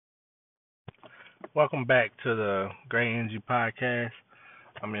Welcome back to the Great Energy Podcast.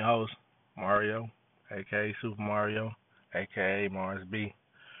 I'm your host, Mario, aka Super Mario, aka Mars B.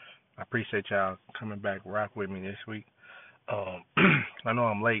 I appreciate y'all coming back rock with me this week. Um, I know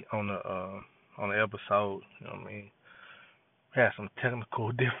I'm late on the episode. You know what I mean? Had some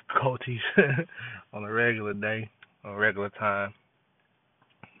technical difficulties on a regular day, on a regular time,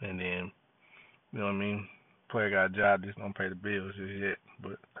 and then you know what I mean. Player got a job, just don't pay the bills just yet,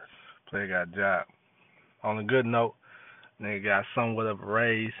 but player got a job. On a good note, nigga got somewhat of a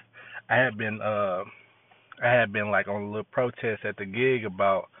raise. I had been uh I had been like on a little protest at the gig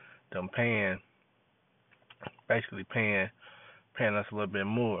about them basically paying us a little bit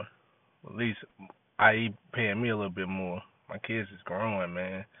more. At least i.e. paying me a little bit more. My kids is growing,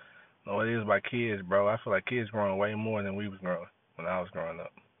 man. Know what it is about kids, bro. I feel like kids growing way more than we was growing when I was growing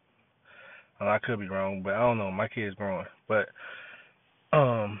up. I could be wrong, but I don't know. My kids growing.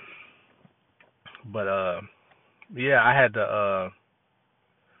 Um but yeah, I had to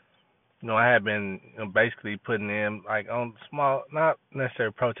I had been basically putting in like on small, not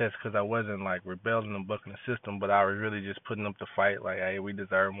necessarily protests because I wasn't like rebelling and bucking the system, but I was really just putting up the fight. Like, hey, we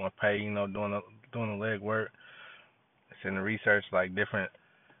deserve more pay. Doing the leg work, sending research like different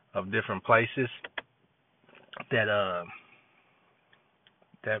places that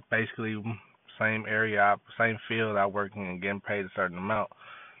that basically same area, same field I work in, and getting paid a certain amount.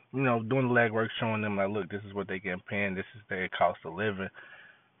 Doing the leg work, showing them like, look, this is what they getting paid. This is their cost of living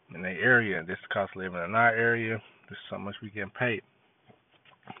in their area. This is the cost of living in our area. This is how much we getting paid.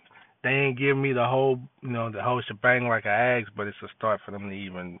 They ain't give me the whole shebang like I asked, but it's a start for them to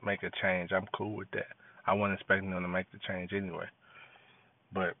even make a change. I'm cool with that. I wasn't expecting them to make the change anyway.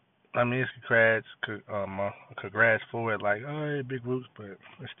 But I mean, it's congrats for it. Like, oh, hey, big roots, but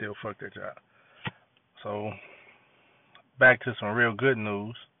it's still fuck that job. So back to some real good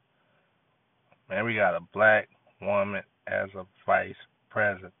news, man. We got a black woman as a vice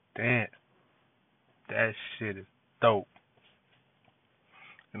president. That shit is dope.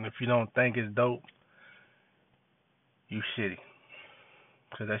 And if you don't think it's dope, you shitty.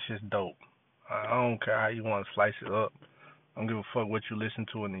 Cause that's just dope. I don't care how you want to slice it up. I don't give a fuck what you listen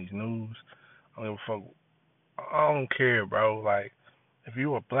to in these news. I don't give a fuck. I don't care, bro. Like, if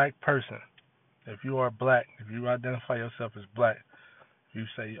you are a black person, if you are black, if you identify yourself as black, if you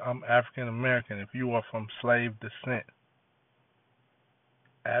say I'm African American, if you are from slave descent,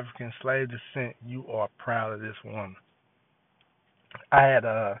 African slave descent, you are proud of this woman. I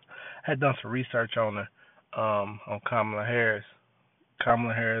had done some research on her, on Kamala Harris,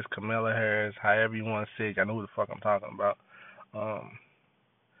 however you want to say it. I know who the fuck I'm talking about. Um,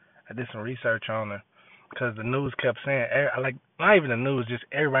 I did some research on her because the news kept saying, like, not even the news, just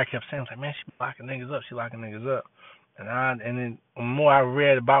everybody kept saying, like, man, she locking niggas up, she locking niggas up. And then the more I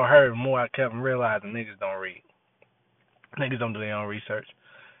read about her, the more I kept realizing niggas don't read. Niggas don't do their own research.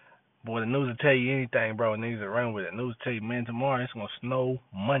 Boy, the news will tell you anything, bro. Niggas will run with it. The news will tell you, man, tomorrow it's gonna snow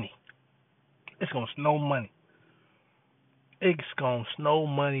money. It's gonna snow money. It's gonna snow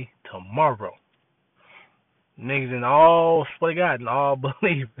money tomorrow. Niggas in all, swear to God, in all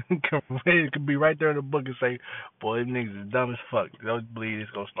believe. It could be right there in the book and say, boy, them niggas is dumb as fuck. They don't believe it's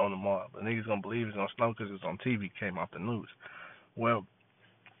gonna snow tomorrow. But niggas gonna believe it's gonna snow because it's on TV, came off the news. Well,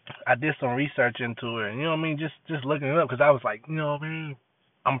 I did some research into it, and you know what I mean, just looking it up because I was like, you know what I mean,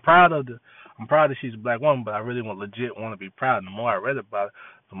 I'm proud that she's a black woman, but I really legit want to be proud. And the more I read about it,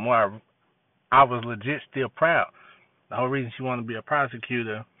 the more I was legit still proud. The whole reason she wanted to be a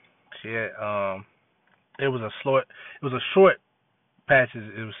prosecutor, she had it was a short passage.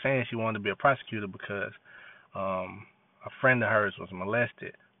 It was saying she wanted to be a prosecutor because a friend of hers was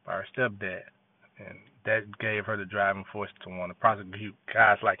molested by her stepdad, and that gave her the driving force to want to prosecute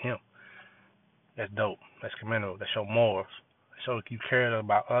guys like him. That's dope. That's commendable. That show morals. That show you care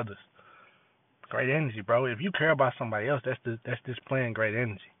about others. Great energy, bro. If you care about somebody else, that's displaying great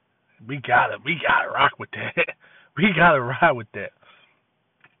energy. We gotta rock with that. We gotta ride with that.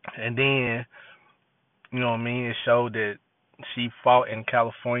 And then, you know what I mean? It showed that she fought in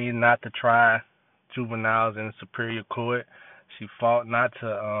California not to try juveniles in the Superior Court. She fought not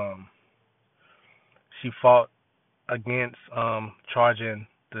to she fought against charging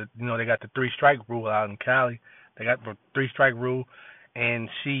they got the three strike rule out in Cali. They got the three strike rule, and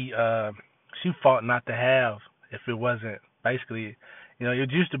she fought not to have, if it wasn't basically,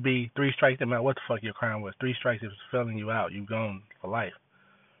 it used to be three strikes, no matter what the fuck your crime was. Three strikes, it was filling you out, you gone for life.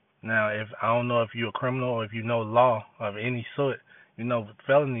 Now, if I don't know if you're a criminal or if you know law of any sort,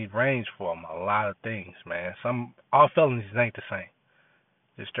 felonies range from a lot of things, man. All felonies ain't the same.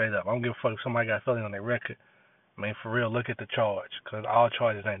 Just straight up. I don't give a fuck if somebody got a felony on their record. I mean, for real, look at the charge, cause all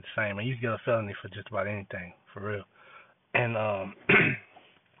charges ain't the same. And you can get a felony for just about anything, for real. And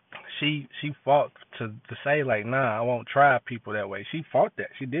she fought to say like, nah, I won't try people that way. She fought that.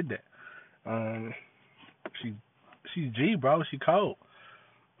 She did that. Um, she she's G, bro. She cold.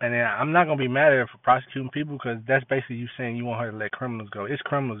 And then I'm not gonna be mad at her for prosecuting people because that's basically you saying you want her to let criminals go. It's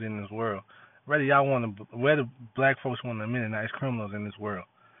criminals in this world. Whether black folks want to admit it or not, it's criminals in this world.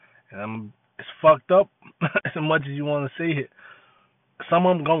 And it's fucked up as much as you want to see it. Some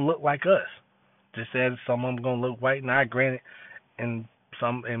of them gonna look like us. Just as some of them gonna look white. Now, granted, in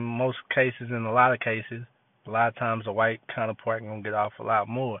most cases, in a lot of cases, a lot of times the white counterpart gonna get off a lot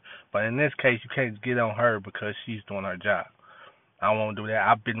more. But in this case, you can't get on her because she's doing her job. I won't do that.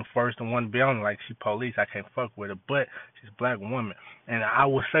 I've been first and one to be on her like she police. I can't fuck with her, but she's a black woman. And I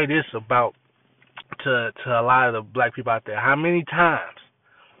will say this about to a lot of the black people out there. How many times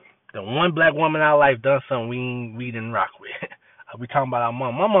the one black woman in our life done something we didn't rock with? We talking about our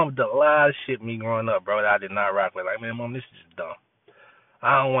mom. My mom did a lot of shit me growing up, bro, that I did not rock with. Like, man, mom, this is just dumb.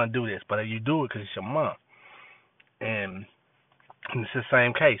 I don't want to do this, but you do it because it's your mom. And it's the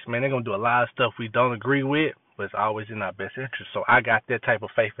same case, man. They're gonna do a lot of stuff we don't agree with, but it's always in our best interest. So I got that type of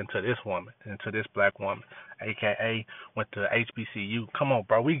faith into this woman, into this black woman, aka went to HBCU. Come on,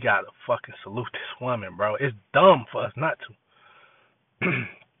 bro, we gotta fucking salute this woman, bro. It's dumb for us not to.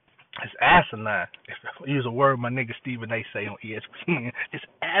 It's asinine. If I use a word my nigga Stephen A say on ESPN, it's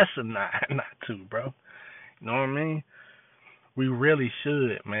asinine not to, bro. You know what I mean? We really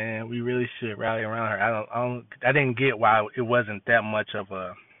should, man. We really should rally around her. I didn't get why it wasn't that much of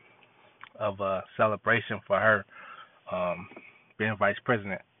a celebration for her being vice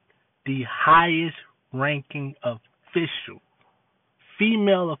president. The highest ranking official,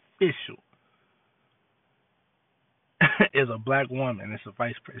 female official, is a black woman. It's a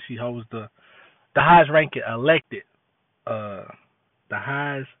vice president. She holds the highest ranking elected, the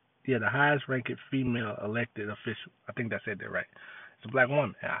highest ranking female elected official. I think I said that right. It's a black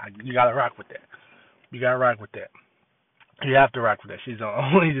woman. You gotta rock with that. You gotta rock with that. You have to rock with that. She's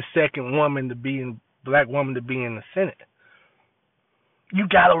only the second black woman to be in the Senate. You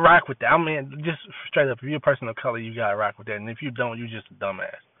gotta rock with that. I mean, just straight up, if you're a person of color, you gotta rock with that. And if you don't, you're just a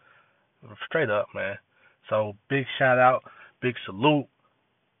dumbass. Straight up, man. So big shout out, big salute,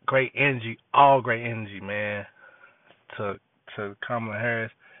 great energy, all great energy, man. To Kamala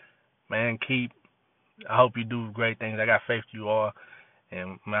Harris, man. I hope you do great things. I got faith you all,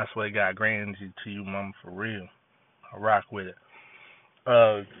 and I swear to God, great energy to you, mama, for real. I rock with it.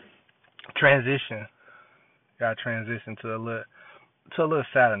 Transition. Got to transition to a little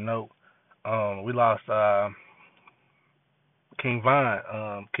sadder note. We lost King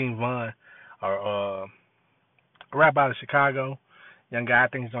Von. King Von, a rap out of Chicago, young guy. I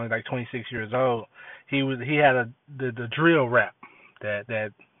think he's only like 26 years old. He had the drill rap that they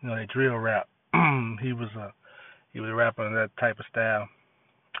drill rap. he was rapping that type of style.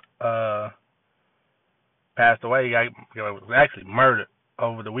 Passed away. He was actually murdered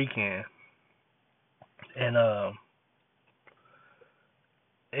over the weekend, and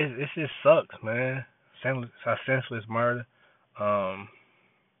it just sucks, man. Senseless murder.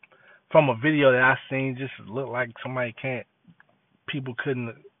 From a video that I seen, just looked like people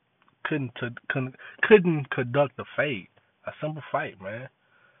couldn't conduct a fade, a simple fight, man.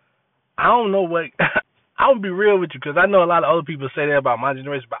 I don't know what. I'm gonna be real with you because I know a lot of other people say that about my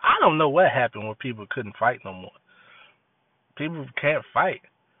generation, but I don't know what happened when people couldn't fight no more. People can't fight.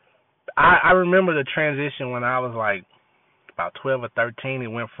 I remember the transition when I was like about 12 or 13. It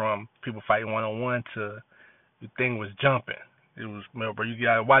went from people fighting one-on-one to the thing was jumping. It was, bro, you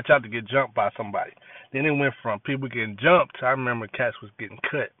gotta watch out to get jumped by somebody. Then it went from people getting jumped to I remember cats was getting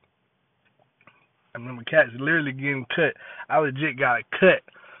cut. I remember cats literally getting cut. I legit got a cut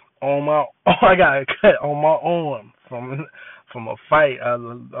on my. I got a cut on my arm from a fight,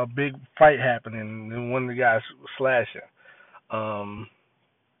 a big fight happening, and one of the guys slashing. I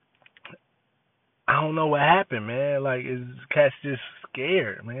don't know what happened, man. Like, is cats just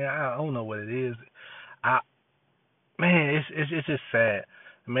scared, man? I don't know what it is. I Man, it's just sad.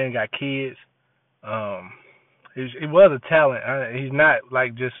 The man got kids. He was a talent. He's not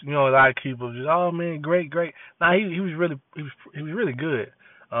like just a lot of people just man, great. Nah, he was really good.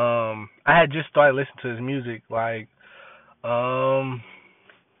 I had just started listening to his music. Like, if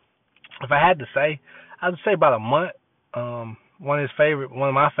I had to say, I'd say about a month. One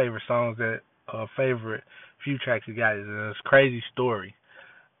of my favorite songs favorite few tracks he got is Crazy Story.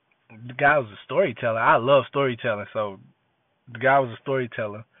 The guy was a storyteller. I love storytelling, so the guy was a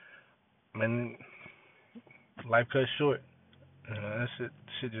storyteller. Man, life cut short. That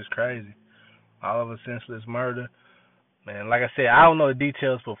shit just crazy. all of a senseless murder. Man, like I said, I don't know the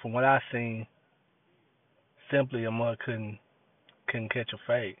details, but from what I seen, simply a mother couldn't catch a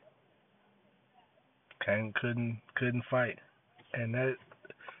fade. Couldn't fight, and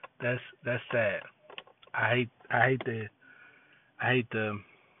that's sad. I hate the I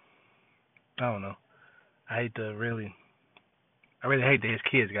don't know. I hate the really I really hate that his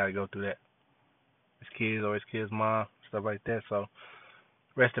kids got to go through that. His kids or his kids' mom, stuff like that. So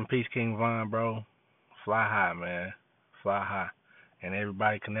rest in peace, King Von, bro. Fly high, man. Fly high, and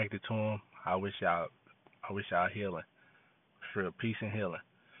everybody connected to him. I wish y'all healing, for real, peace and healing.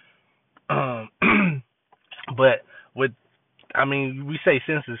 Um, but with I mean, we say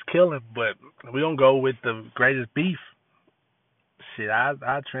senseless killing, but we don't go with the greatest beef. Shit, I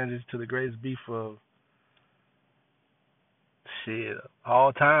transition to the greatest beef of shit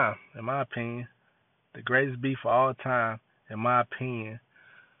all time, in my opinion. The greatest beef of all time, in my opinion,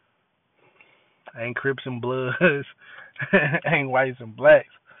 ain't Crips and Bloods, ain't whites and blacks.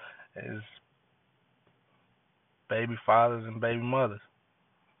 It's baby fathers and baby mothers,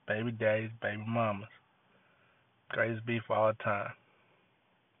 baby daddies, baby mamas. Greatest beef of all time.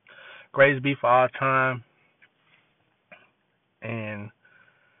 Greatest beef of all time, and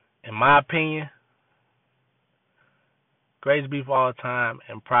in my opinion, greatest beef of all time,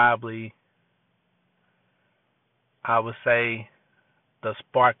 and probably I would say the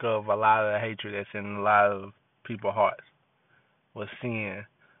spark of a lot of the hatred that's in a lot of people's hearts was seeing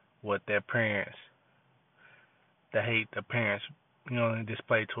what their parents, the hate the parents,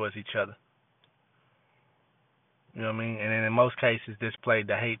 display towards each other. You know what I mean? And then in most cases, displayed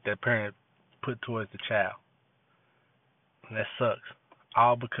the hate that parent put towards the child. And that sucks.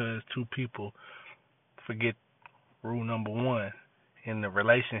 All because two people forget rule number one in the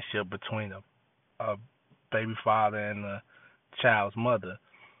relationship between a baby father and a child's mother,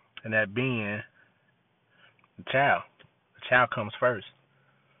 and that being the child. The child comes first.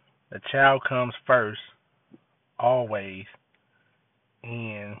 The child comes first always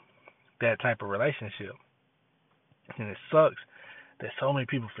in that type of relationship. And it sucks that so many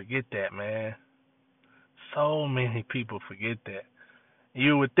people forget that, man. So many people forget that.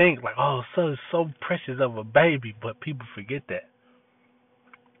 You would think like, oh, so precious of a baby, but people forget that.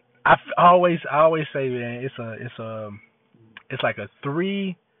 I always say, man, it's like a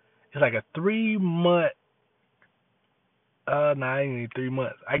three month. No, I ain't even 3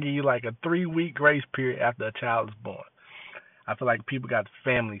 months. I give you like a 3 week grace period after a child is born. I feel like people got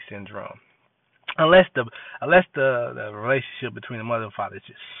family syndrome. Unless the relationship between the mother and father is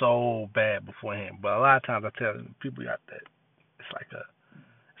just so bad beforehand. But a lot of times I tell people got that it's like a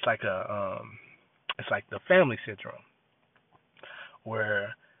it's like a it's like the family syndrome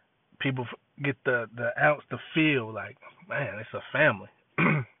where people get the ounce to feel like, man, it's a family.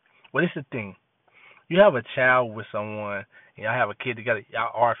 Well, it's the thing. You have a child with someone and y'all have a kid together,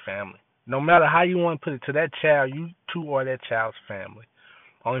 y'all are family. No matter how you want to put it to that child, you two are that child's family.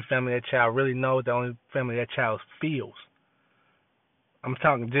 Only family that child really knows, the only family that child feels. I'm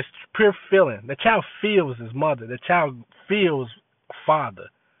talking just pure feeling. The child feels his mother. The child feels father.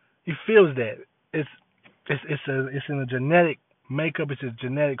 He feels that. It's in a genetic makeup. It's a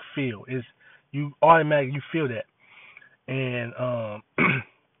genetic feel. It's you automatically you feel that. And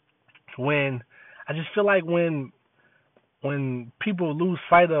when I just feel like when people lose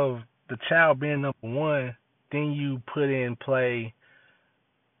sight of the child being number one, then you put in play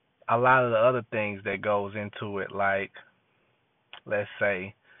a lot of the other things that goes into it, like let's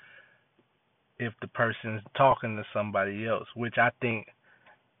say if the person's talking to somebody else, which I think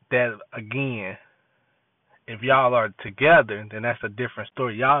that again, if y'all are together, then that's a different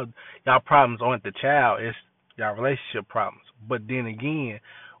story. Y'all problems aren't the child, it's y'all relationship problems. But then again,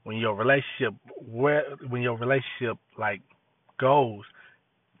 when your relationship like goes,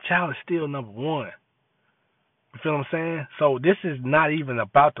 child is still number one. You feel what I'm saying? So this is not even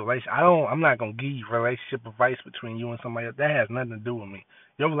about the relationship. I'm not gonna give you relationship advice between you and somebody else. That has nothing to do with me.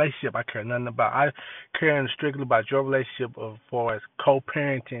 Your relationship I care nothing about. I care strictly about your relationship as far as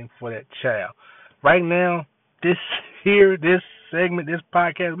co-parenting for that child. Right now, this segment, this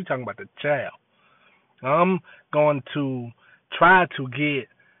podcast, we talking about the child. I'm going to try to get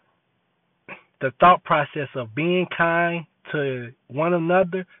the thought process of being kind to one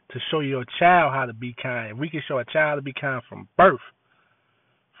another to show your child how to be kind. If we can show a child to be kind from birth,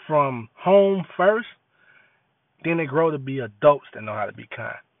 from home first, then they grow to be adults that know how to be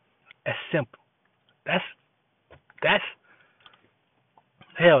kind. That's simple. That's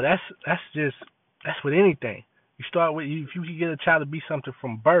hell. That's with anything. You start with if you can get a child to be something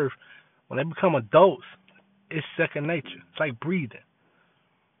from birth, when they become adults, it's second nature. It's like breathing.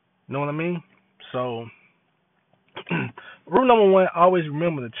 You know what I mean? So rule number one, always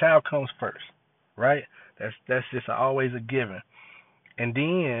remember the child comes first, right? That's just always a given. And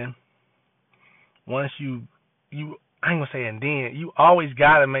then once you I ain't gonna say and then you always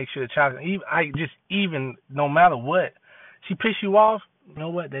gotta make sure the child even no matter what she piss you off, you know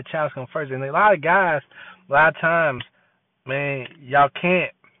what, that child's come first. And a lot of guys, a lot of times, man, y'all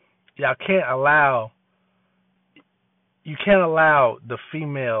can't allow you can't allow the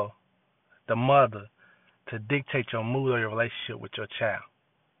female, the mother, to dictate your mood or your relationship with your child.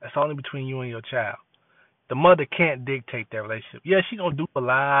 That's only between you and your child. The mother can't dictate that relationship. Yeah, she gonna do a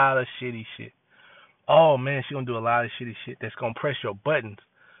lot of shitty shit. Oh man, she gonna do a lot of shitty shit that's gonna press your buttons.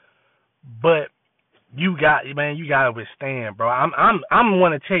 But you gotta withstand, bro. I'm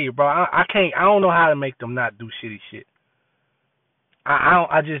wanna tell you, bro. I can't. I don't know how to make them not do shitty shit.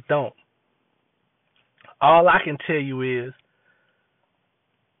 I just don't. All I can tell you is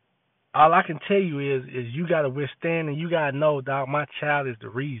you gotta withstand and you gotta know, dog. My child is the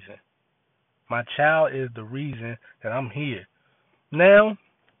reason. My child is the reason that I'm here. Now,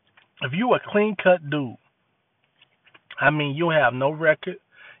 if you a clean cut dude, I mean, you have no record,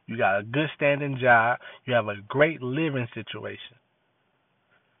 you got a good standing job, you have a great living situation,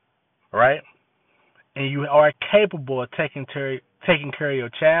 right? And you are capable of taking care of your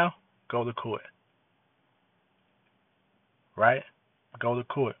child, go to court, right? Go to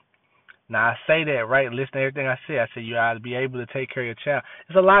court. Now I say that, right? Listen to everything I say. I say you ought to be able to take care of your child.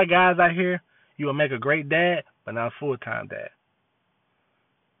 There's a lot of guys out here, you will make a great dad, but not a full-time dad.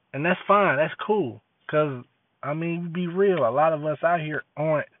 And that's fine. That's cool. Because, I mean, be real. A lot of us out here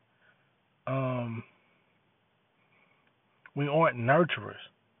um, we aren't nurturers,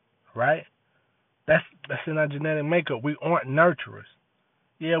 right? That's in our genetic makeup. We aren't nurturers.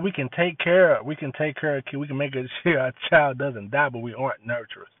 Yeah, we can take care of kids. We can make sure our child doesn't die, but we aren't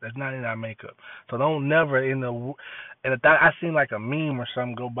nurturers. That's not in our makeup. So don't never I seen like a meme or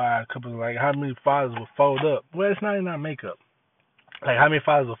something go by a couple of like how many fathers would fold up. Well, it's not in our makeup. Like how many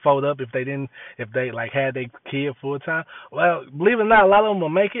fathers would fold up if they like had their kid full time. Well, believe it or not, a lot of them will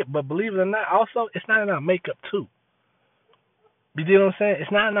make it, but believe it or not, also it's not in our makeup too. You know what I'm saying?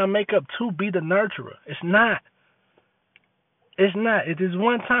 It's not in our makeup to be the nurturer. It's not. It's not. It is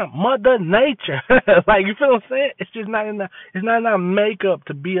one time. Mother Nature. Like you feel what I'm saying? It's just not in the. It's not in our makeup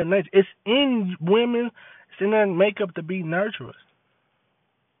to be a nature. It's in women. It's in their makeup to be nurturers.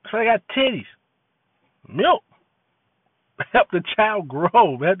 So they got titties, milk, help the child grow,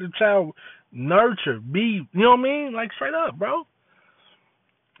 help the child nurture, be. You know what I mean? Like straight up, bro.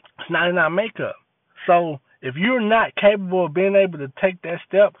 It's not in our makeup. So if you're not capable of being able to take that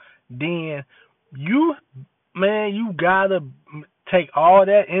step, then you gotta take all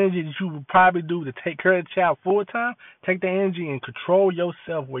that energy that you would probably do to take care of the child full time. Take that energy and control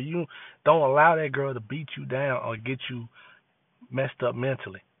yourself where you don't allow that girl to beat you down or get you messed up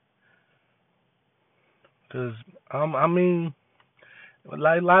mentally. Because I mean,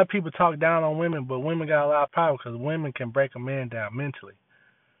 like a lot of people talk down on women, but women got a lot of power because women can break a man down mentally.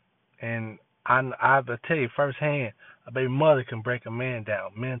 And I tell you firsthand, a baby mother can break a man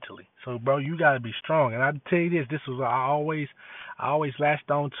down mentally. So, bro, you gotta be strong. And I tell you this was I always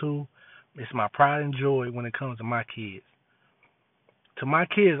latched on to. It's my pride and joy when it comes to my kids. To my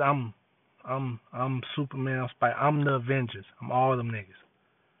kids, I'm Superman. I'm Spider. I'm the Avengers. I'm all them niggas.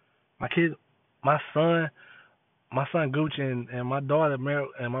 My kids, my son, Gucci and my daughter Mary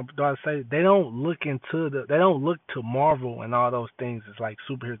and my daughter say they don't look to Marvel and all those things as like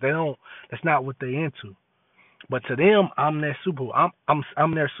superheroes. They don't. That's not what they into. But to them, I'm their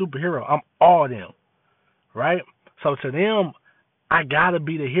I'm their superhero. I'm all them, right? So to them, I gotta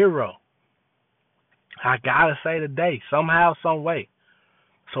be the hero. I gotta save the day somehow, some way.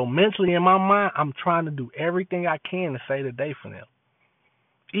 So mentally in my mind, I'm trying to do everything I can to save the day for them,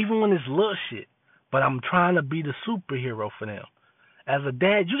 even when it's little shit. But I'm trying to be the superhero for them. As a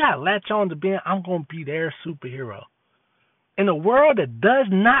dad, you gotta latch on to being I'm gonna be their superhero. In a world that does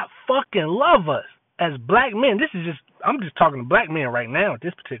not fucking love us as black men, I'm just talking to black men right now at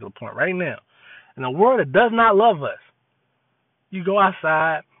this particular point, right now. In a world that does not love us, you go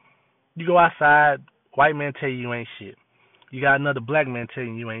outside, white man tell you ain't shit. You got another black man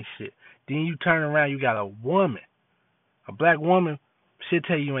telling you ain't shit. Then you turn around, you got a woman, a black woman, she'll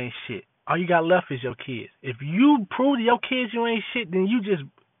tell you ain't shit. All you got left is your kids. If you prove to your kids you ain't shit, then you just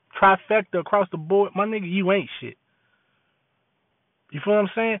trifecta across the board. My nigga, you ain't shit. You feel what I'm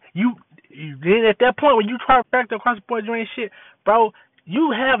saying? You then at that point when you trifecta across the board, you ain't shit, bro.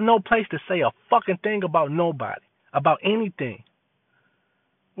 You have no place to say a fucking thing about nobody, about anything.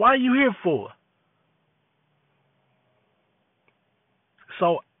 Why are you here for?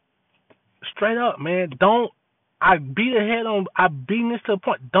 So Straight up, man. Don't. I beat her head on. I beating this to the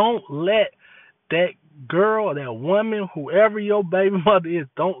point. Don't let that girl or that woman, whoever your baby mother is,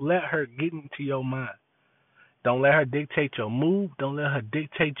 don't let her get into your mind. Don't let her dictate your move. Don't let her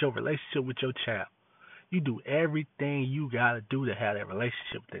dictate your relationship with your child. You do everything you gotta do to have that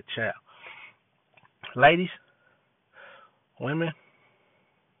relationship with that child. Ladies, women,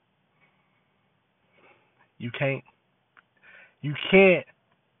 you can't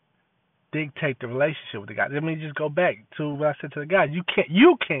dictate the relationship with the guy. Let me just go back to what I said to the guy.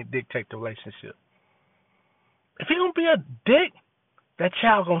 You can't dictate the relationship. If he gonna be a dick, that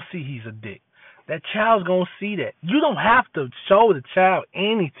child gonna see he's a dick. That child's gonna see that. You don't have to show the child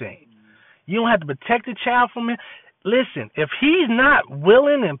anything. You don't have to protect the child from him. Listen, if he's not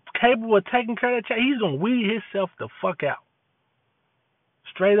willing and capable of taking care of that child, he's gonna weed himself the fuck out.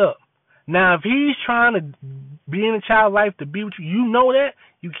 Straight up. Now, if he's trying to be in a child's life to be with you, you know that,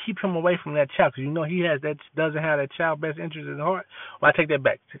 you keep him away from that child because you know he doesn't have that child's best interest in heart. Well, I take that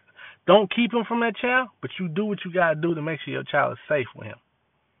back. Don't keep him from that child, but you do what you gotta do to make sure your child is safe with him.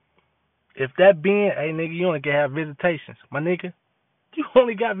 If that being, hey nigga, you only can have visitations. My nigga, you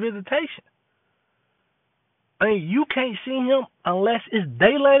only got visitation. I mean, you can't see him unless it's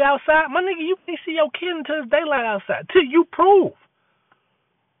daylight outside. My nigga, you can't see your kid until it's daylight outside. Till you prove.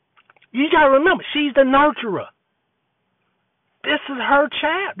 You gotta remember, she's the nurturer. This is her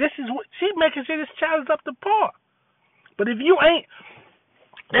child. This is what she's making sure this child is up to par. But if you ain't,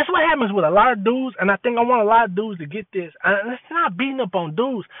 that's what happens with a lot of dudes, and I think I want a lot of dudes to get this. And it's not beating up on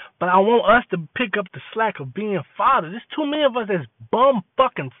dudes, but I want us to pick up the slack of being fathers. There's too many of us as bum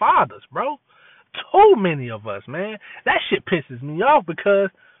fucking fathers, bro. Too many of us, man. That shit pisses me off because,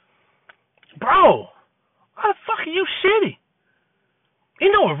 bro, why the fuck are you shitty?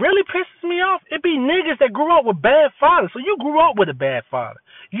 You know what really pisses me off? It be niggas that grew up with bad fathers. So you grew up with a bad father.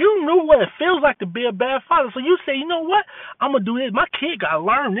 You knew what it feels like to be a bad father. So you say, you know what? I'm going to do this. My kid got to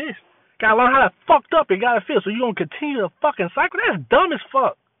learn this. Got to learn how to fucked up it got to feel. So you going to continue the fucking cycle? That's dumb as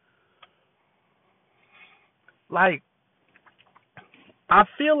fuck. Like, I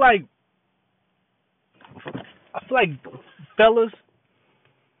feel like fellas,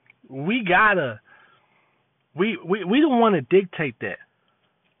 we gotta, we don't want to dictate that.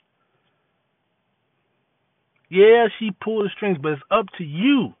 Yeah, she pulled the strings, but it's up to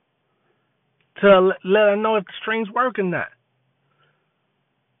you to let her know if the strings work or not.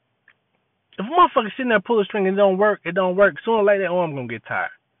 If a motherfucker sitting there pull the string and it don't work, it don't work. Sooner or later, their arm gonna get tired.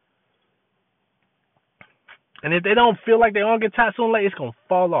 And if they don't feel like their arm get tired, sooner or later, it's gonna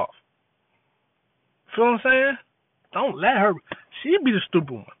fall off. Feel what I'm saying? Don't let her. She'd be the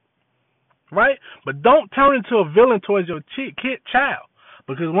stupid one, right? But don't turn into a villain towards your child,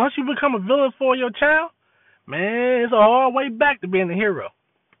 because once you become a villain for your child, man, it's a hard way back to being a hero.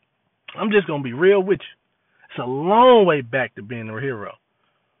 I'm just gonna be real with you. It's a long way back to being a hero.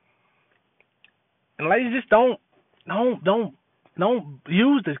 And ladies, just don't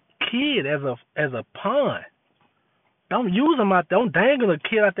use the kid as a pawn. Don't use them out there. Don't dangle the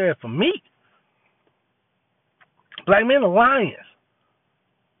kid out there for meat. Black men are lions.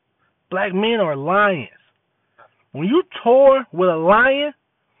 Black men are lions. When you tour with a lion,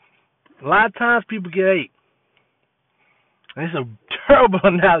 a lot of times people get ate. And it's a terrible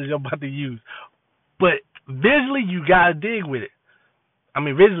analogy I'm about to use. But visually, you got to dig with it. I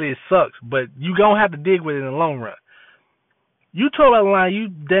mean, visually it sucks, but you going to have to dig with it in the long run. You tour with a lion, you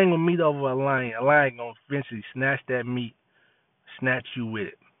dangle meat over a lion going to eventually snatch that meat, snatch you with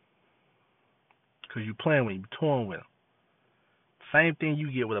it. Because you're playing with him, you're touring with him. Same thing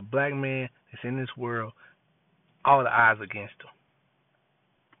you get with a black man that's in this world, all the eyes against him.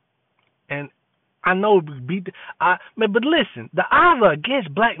 And I know but listen, the odds are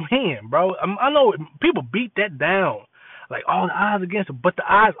against black men, bro. I know people beat that down, like all the odds against them, but the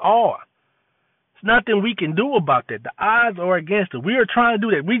odds are. There's nothing we can do about that. The odds are against it. We are trying to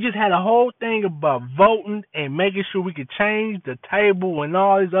do that. We just had a whole thing about voting and making sure we could change the table and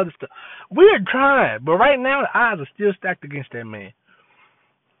all this other stuff. We are trying, but right now the odds are still stacked against that man.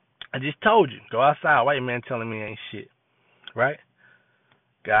 I just told you, go outside, white man telling me ain't shit, right?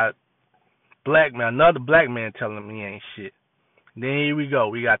 Got black man, another black man telling me ain't shit. Then here we go.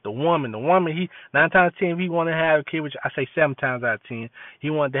 We got the woman. The woman, he 9 times out of 10, if he want to have a kid with you, I say 7 times out of 10, he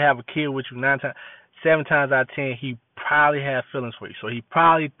wanted to have a kid with you 7 times out of 10, he probably had feelings for you. So he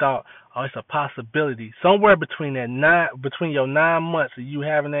probably thought, oh, it's a possibility. Somewhere between your 9 months of you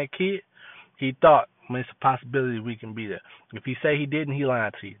having that kid, he thought, I mean, it's a possibility we can be there. If he say he didn't, he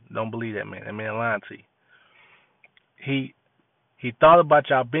lied to you. Don't believe that man. That man lied to you. He thought about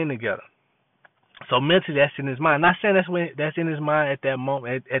y'all being together. So mentally, that's in his mind. Not saying that's in his mind at that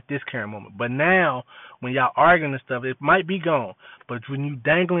moment, at this current moment. But now, when y'all arguing and stuff, it might be gone. But when you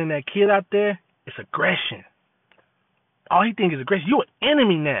dangling that kid out there, it's aggression. All he thinks is aggression. You an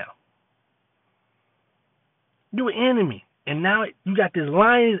enemy now. You an enemy. And now you got this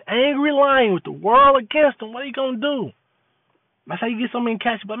lion, this angry lion with the world against him. What are you gonna do? That's how you get so many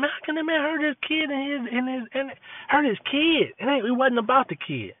cats. But man, how can that man hurt his kid and hurt his kid? It wasn't about the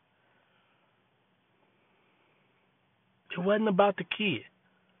kid. It wasn't about the kid.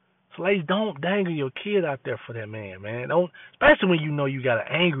 So ladies, don't dangle your kid out there for that man. Don't, especially when you know you got an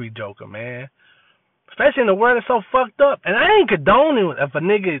angry joker, man. Especially in the world that's so fucked up. And I ain't condoning if a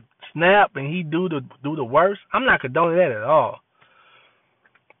nigga snap and he do the worst. I'm not condoning that at all.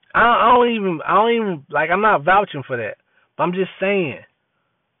 I don't even like, I'm not vouching for that. But I'm just saying,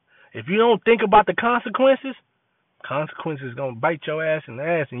 if you don't think about the consequences gonna bite your ass in the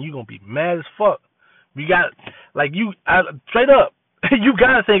ass and you gonna be mad as fuck. You got, like, straight up, you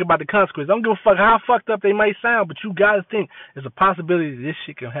gotta think about the consequences. Don't give a fuck how fucked up they might sound, but you gotta think there's a possibility that this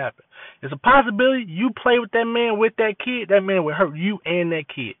shit can happen. There's a possibility you play with that man, with that kid, that man will hurt you and that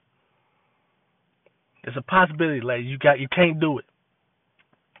kid. There's a possibility, ladies. You can't do it.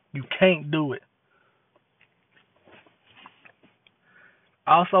 You can't do it.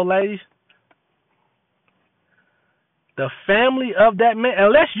 Also, ladies, the family of that man,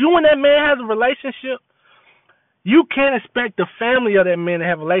 unless you and that man has a relationship, you can't expect the family of that man to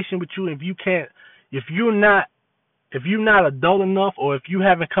have a relationship with you if you're not adult enough, or if you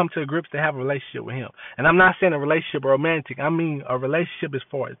haven't come to grips to have a relationship with him. And I'm not saying a relationship romantic. I mean a relationship as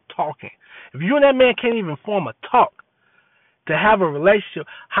far as talking. If you and that man can't even form a talk to have a relationship,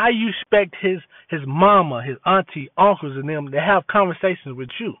 how you expect his mama, his auntie, uncles, and them to have conversations with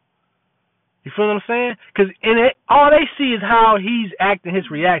you? You feel what I'm saying? Because all they see is how he's acting, his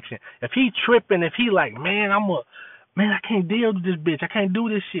reaction. If he tripping, if he like, man, I can't deal with this bitch. I can't do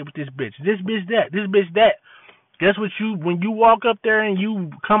this shit with this bitch. This bitch that. This bitch that. Guess what when you walk up there and you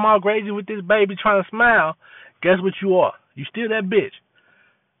come out crazy with this baby trying to smile, guess what you are? You still that bitch.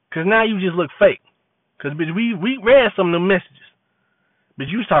 Because now you just look fake. Because, bitch, we read some of the messages. But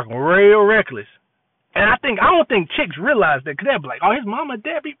you was talking real reckless. And I don't think chicks realize that, because they'll be like, oh, his mama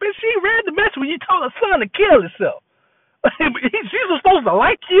deadbeat. But she read the message when you told her son to kill himself. She was supposed to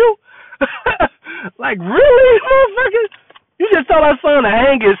like you? Like, really, motherfucker? You just told her son to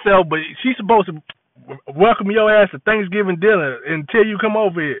hang himself, but she's supposed to welcome your ass to Thanksgiving dinner until you come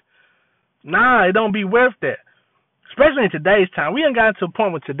over here. Nah, it don't be worth that. Especially in today's time. We ain't gotten to a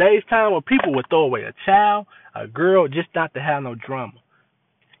point with today's time where people would throw away a child, a girl, just not to have no drama.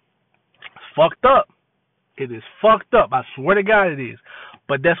 It's fucked up. It is fucked up. I swear to God it is.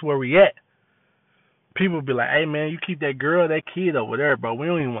 But that's where we at. People be like, hey, man, you keep that girl, that kid over there, bro. We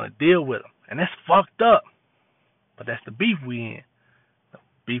don't even want to deal with them. And that's fucked up. But that's the beef we in. The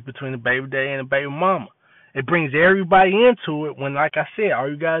beef between the baby daddy and the baby mama. It brings everybody into it when, like I said, all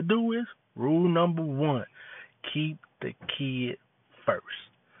you got to do is rule number 1. Keep the kid first.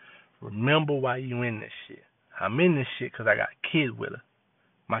 Remember why you in this shit. I'm in this shit because I got a kid with her.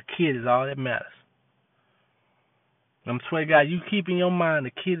 My kid is all that matters. I'm swear to God, you keep in your mind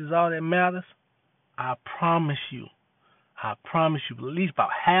the kid is all that matters, I promise you, at least about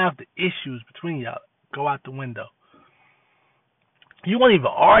half the issues between y'all go out the window. You won't even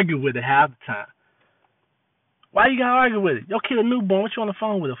argue with it half the time. Why you gotta argue with it? Your kid a newborn, what you on the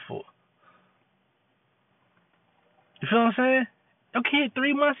phone with her for? You feel what I'm saying? Your kid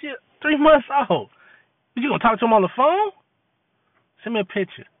 3 months old. You gonna talk to him on the phone? Send me a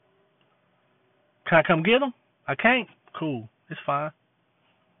picture. Can I come get him? I can't? Cool. It's fine.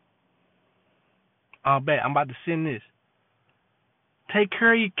 I'll bet. I'm about to send this. Take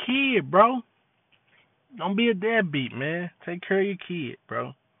care of your kid, bro. Don't be a deadbeat, man. Take care of your kid,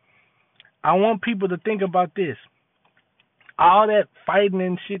 bro. I want people to think about this. All that fighting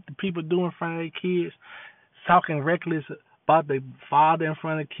and shit that people do in front of their kids, talking reckless about the father in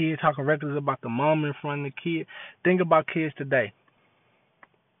front of the kid, talking reckless about the mom in front of the kid. Think about kids today.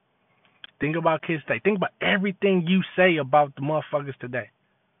 Think about kids today. Think about everything you say about the motherfuckers today.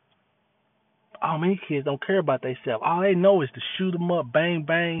 Oh, many kids don't care about themselves. All they know is to shoot them up, bang,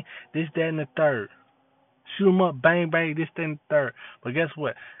 bang, this, that, and the third. Shoot them up, bang, bang, this, that, and the third. But guess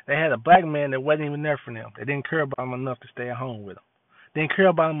what? They had a black man that wasn't even there for them. They didn't care about them enough to stay at home with them. They didn't care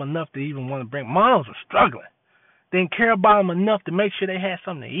about them enough to even want to bring. Moms were struggling. They didn't care about them enough to make sure they had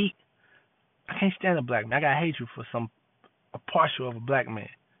something to eat. I can't stand a black man. I got hatred for a partial of a black man.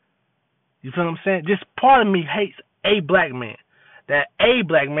 You feel what I'm saying? Just part of me hates a black man. That a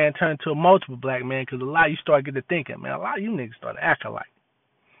black man turned into a multiple black man because a lot of you start getting to thinking, man, a lot of you niggas started acting like.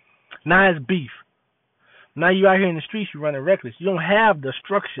 Now it's beef. Now you out here in the streets, you running reckless. You don't have the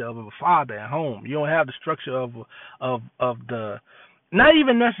structure of a father at home. You don't have the structure of the. Not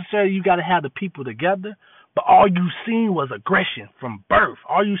even necessarily you got to have the people together, but all you seen was aggression from birth.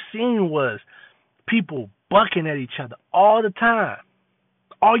 All you seen was people bucking at each other all the time.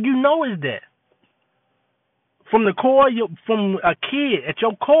 All you know is that. From the core, from a kid, at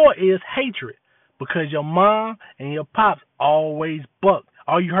your core is hatred because your mom and your pops always bucked.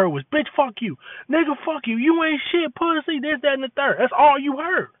 All you heard was, bitch, fuck you. Nigga, fuck you. You ain't shit, pussy, this, that, and the third. That's all you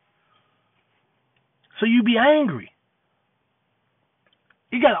heard. So you be angry.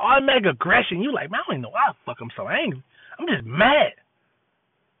 You got automatic aggression. You like, man, I don't even know why the fuck I'm so angry. I'm just mad.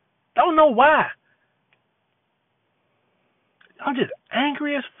 Don't know why. I'm just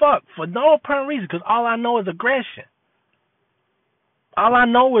angry as fuck for no apparent reason because all I know is aggression. All I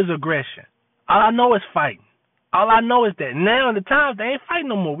know is aggression. All I know is fighting. All I know is that now in the times they ain't fighting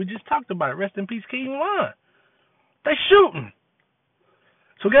no more. We just talked about it. Rest in peace, King Von. They shooting.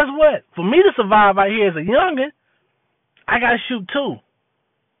 So guess what? For me to survive out here as a youngin', I gotta shoot too.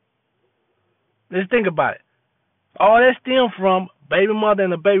 Let's think about it. All that stemmed from baby mother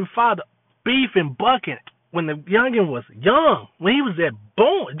and the baby father beefing, bucking when the youngin' was young, when he was just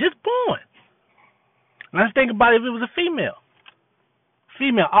born. Let's think about it if it was a female.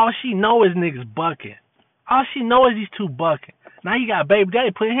 Female, all she know is niggas bucking. All she know is these two bucking. Now you got baby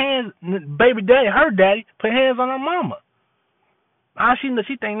daddy her daddy, put hands on her mama. All she know,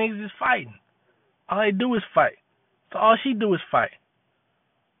 she think niggas is fighting. All they do is fight. So all she do is fight.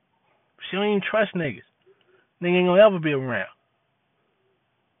 She don't even trust niggas. Nigga ain't gonna ever be around.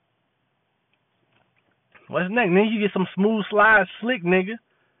 What's next? Then you get some smooth slide slick nigga.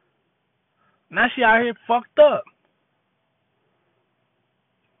 Now she out here fucked up.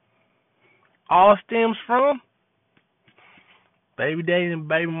 All stems from baby daddy and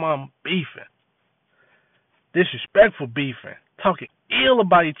baby mama beefing. Disrespectful beefing. Talking ill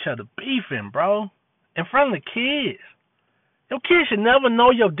about each other. Beefing, bro. In front of the kids. Your kids should never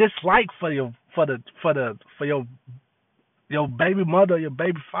know your dislike for your baby mother or your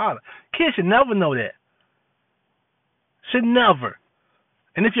baby father. Kids should never know that. Should never.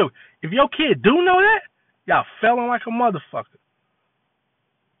 And if your kid do know that, y'all felling like a motherfucker.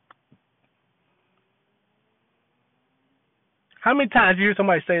 How many times you hear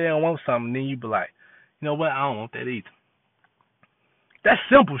somebody say they don't want something, and then you be like, you know what, I don't want that either. That's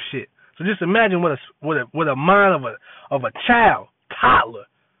simple shit. So just imagine what a mind of a child, toddler,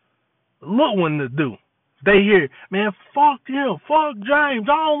 little one to do. They hear, man, fuck him, fuck James,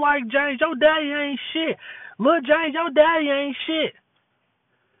 I don't like James, your daddy ain't shit. Little James, your daddy ain't shit.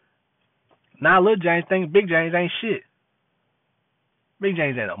 Now little James thinks Big James ain't shit. Big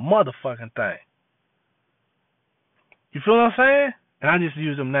James ain't a motherfucking thing. You feel what I'm saying? And I just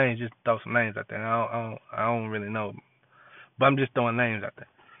use them names, just throw some names out there. I don't really know, but I'm just throwing names out there.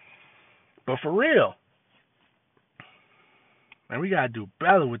 But for real, man, we gotta do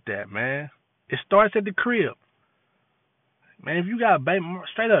better with that, man. It starts at the crib, man. If you got a baby,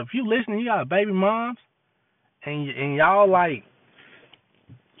 straight up, if you listening, you got a baby moms, and y'all like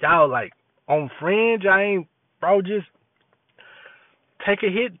on Friends, y'all ain't, bro, just take a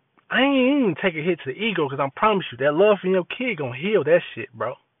hit. I ain't even take a hit to the ego, because I promise you, that love for your kid gonna heal that shit,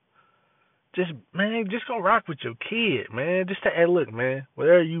 bro. Just go rock with your kid, man. Just say, hey, look, man,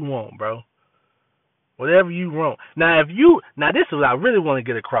 whatever you want, bro. Whatever you want. Now, this is what I really want to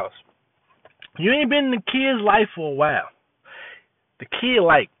get across. You ain't been in the kid's life for a while. The kid,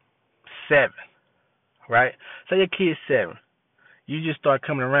 like, 7, right? Say your kid's 7. You just start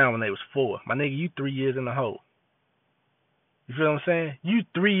coming around when they was 4. My nigga, you 3 years in the hole. You feel what I'm saying? You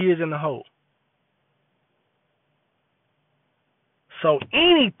 3 years in the hole. So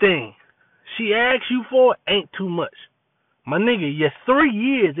anything she asks you for ain't too much. My nigga, you're 3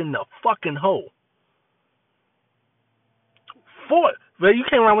 years in the fucking hole. 4. Well, you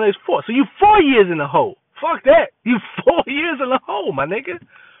came around when they was 4. So you 4 years in the hole. Fuck that. You 4 years in the hole, my nigga.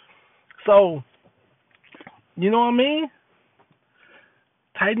 So, you know what I mean?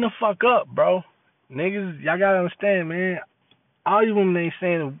 Tighten the fuck up, bro. Niggas, y'all gotta understand, man. All these women ain't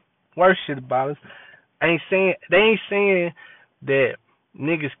saying the worst shit about us. They ain't saying that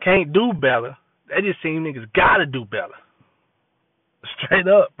niggas can't do better. They just saying niggas gotta do better. Straight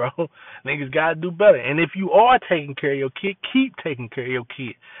up, bro. Niggas gotta do better. And if you are taking care of your kid, keep taking care of your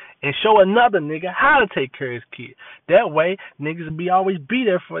kid. And show another nigga how to take care of his kid. That way, niggas will always be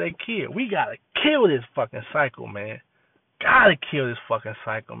there for their kid. We gotta kill this fucking cycle, man. Gotta kill this fucking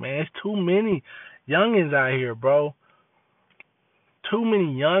cycle, man. It's too many youngins out here, bro. Too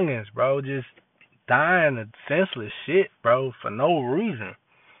many youngins, bro. Just dying of senseless shit, bro, for no reason.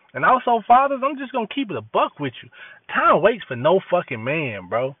 And also, fathers, I'm just gonna keep it a buck with you. Time waits for no fucking man,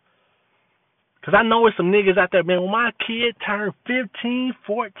 bro. Cause I know there's some niggas out there, man. When my kid turn 15,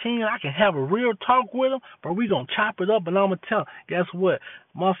 14, I can have a real talk with them, bro. We gonna chop it up, and I'm gonna tell them, guess what?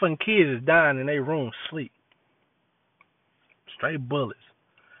 Motherfucking kids is dying in their room, sleep. Straight bullets.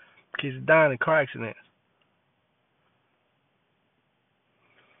 Kids are dying in car accidents.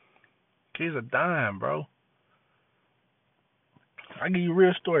 Kids are dying, bro. I give you a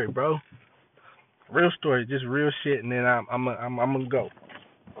real story, bro. Real story, just real shit, and then I'm gonna go.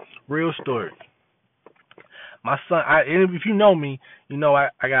 Real story. My son, if you know me, you know I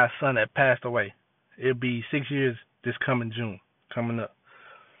got a son that passed away. It'll be 6 years this coming June, coming up.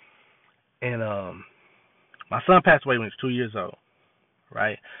 And my son passed away when he was 2 years old.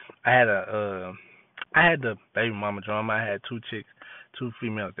 Right? I had the baby mama drama. I had two chicks, two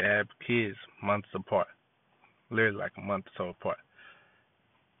females that had kids months apart, literally like a month or so apart.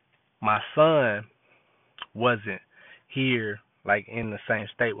 My son wasn't here, like in the same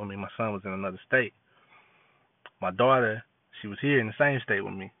state with me. My son was in another state. My daughter, she was here in the same state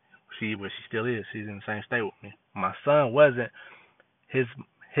with me. She still is. She's in the same state with me. My son wasn't.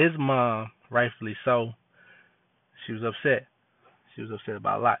 His mom, rightfully so, she was upset. She was upset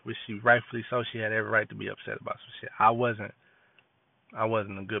about a lot, which she rightfully so. She had every right to be upset about some shit. I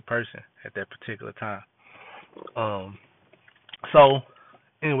wasn't a good person at that particular time. So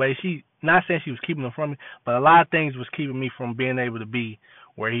anyway, she not saying she was keeping them from me, but a lot of things was keeping me from being able to be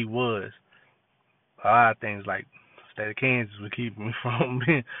where he was. A lot of things like state of Kansas was keeping me from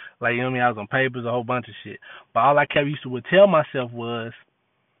being like, you know what I mean. I was on papers, a whole bunch of shit. But all I kept used to would tell myself was,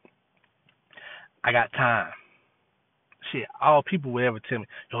 I got time. Shit, all people would ever tell me,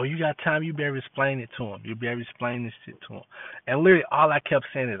 yo, you got time, you better explain it to him. You better explain this shit to him. And literally all I kept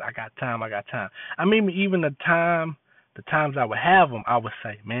saying is, I got time, I got time. I mean, even the times I would have them, I would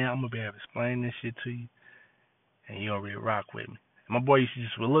say, man, I'm going to be able to explain this shit to you, and you don't really rock with me. And my boy used to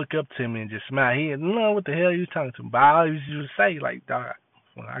just would look up to me and just smile. He didn't know what the hell you talking to me. But I always used to say, like, dog,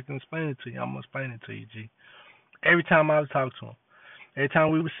 when I can explain it to you, I'm going to explain it to you, G. Every time I would talk to him. Every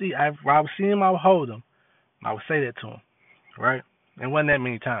time we would see, I would see him, I would hold him. I would say that to him. Right? It wasn't that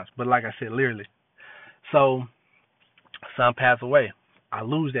many times, but like I said, literally. So, son passed away. I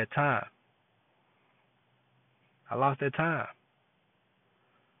lose that time. I lost that time.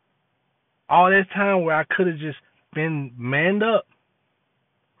 All that time where I could have just been manned up,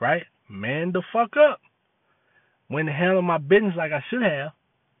 right? Man the fuck up. Went to handle my business like I should have.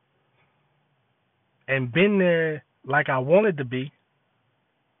 And been there like I wanted to be.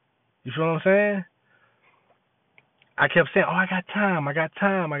 You feel what I'm saying? I kept saying, oh, I got time, I got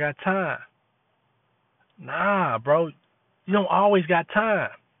time, I got time. Nah, bro. You don't always got time.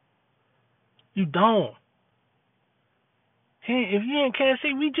 You don't. Hey, if you in Kansas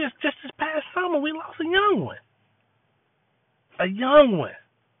City, we just this past summer, we lost a young one. A young one.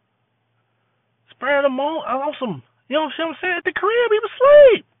 Spur of the moment, I lost him. You know what I'm saying? At the crib, he was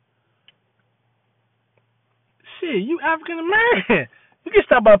asleep. Shit, you African American. You get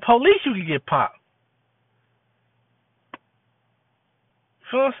stopped by the police, you can get popped.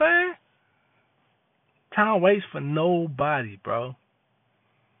 You feel what I'm saying? Time waits for nobody, bro.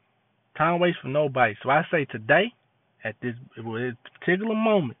 Time waits for nobody. So I say today, at this particular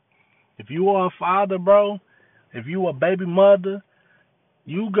moment, if you are a father, bro, if you are a baby mother,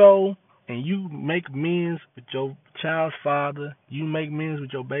 you go and you make amends with your child's father, you make amends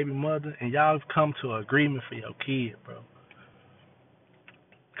with your baby mother, and y'all come to an agreement for your kid, bro.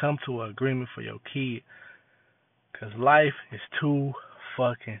 Come to an agreement for your kid. Because life is too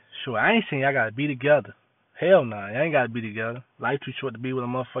fucking short. I ain't saying y'all got to be together. Hell nah, y'all ain't got to be together. Life too short to be with a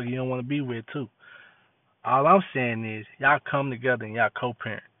motherfucker you don't want to be with, too. All I'm saying is, y'all come together and y'all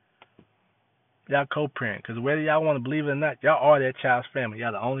co-parent. Y'all co-parent. Because whether y'all want to believe it or not, y'all are that child's family.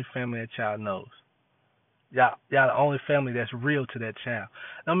 Y'all the only family that child knows. Y'all the only family that's real to that child.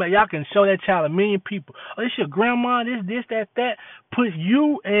 I mean, y'all can show that child a million people. Oh, this your grandma, this, that. Put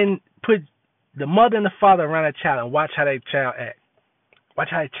the mother and the father around that child and watch how that child acts. Watch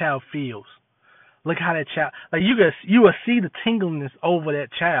how that child feels. Look how that child, like you will see the tingliness over that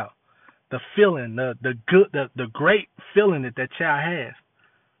child. The feeling, the good, the great feeling that child has.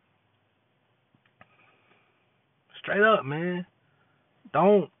 Straight up, man.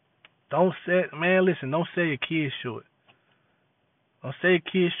 Don't listen, don't sell your kids short. Don't sell your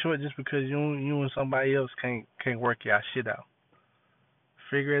kids short just because you and somebody else can't work your shit out.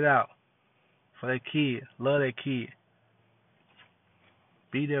 Figure it out. For that kid. Love that kid.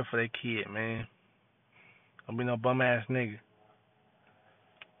 Be there for that kid, man. Don't be no bum ass nigga.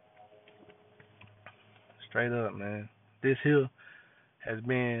 Straight up, man. This here has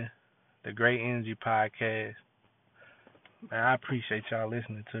been the Great Energy Podcast. Man, I appreciate y'all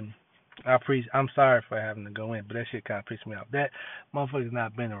listening to me. I'm sorry for having to go in, but that shit kind of pissed me off. That motherfucker's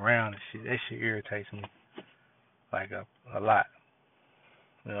not been around and shit. That shit irritates me like a lot.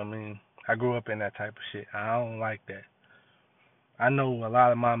 You know what I mean? I grew up in that type of shit. I don't like that. I know a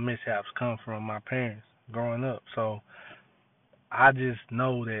lot of my mishaps come from my parents growing up, so I just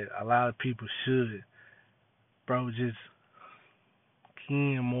know that a lot of people should, bro, just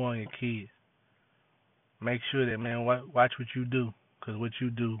key in more on your kids. Make sure that, man, watch what you do, cause what you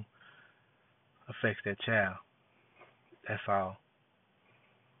do affects that child. That's all.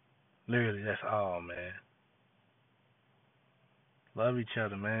 Literally, that's all, man. Love each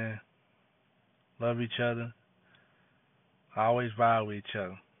other, man. Love each other. Always vibe with each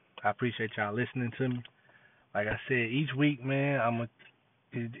other. I appreciate y'all listening to me. Like I said, each week, man,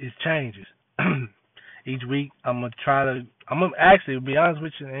 it changes. Each week, I'm gonna try to. I'm gonna actually be honest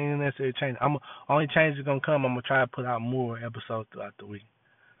with you. It ain't necessarily change. Only change is gonna come. I'm gonna try to put out more episodes throughout the week.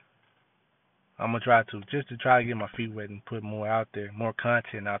 I'm gonna try to just to try to get my feet wet and put more out there, more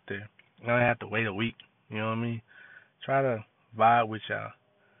content out there. I don't have to wait a week. You know what I mean? Try to vibe with y'all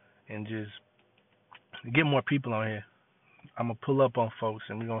and just get more people on here. I'm gonna pull up on folks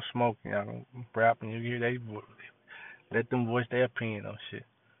and we gonna smoke and y'all gonna rap and you hear let them voice their opinion on shit.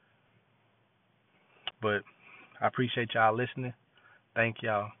 But I appreciate y'all listening. Thank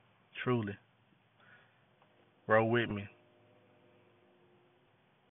y'all. Truly. Roll with me.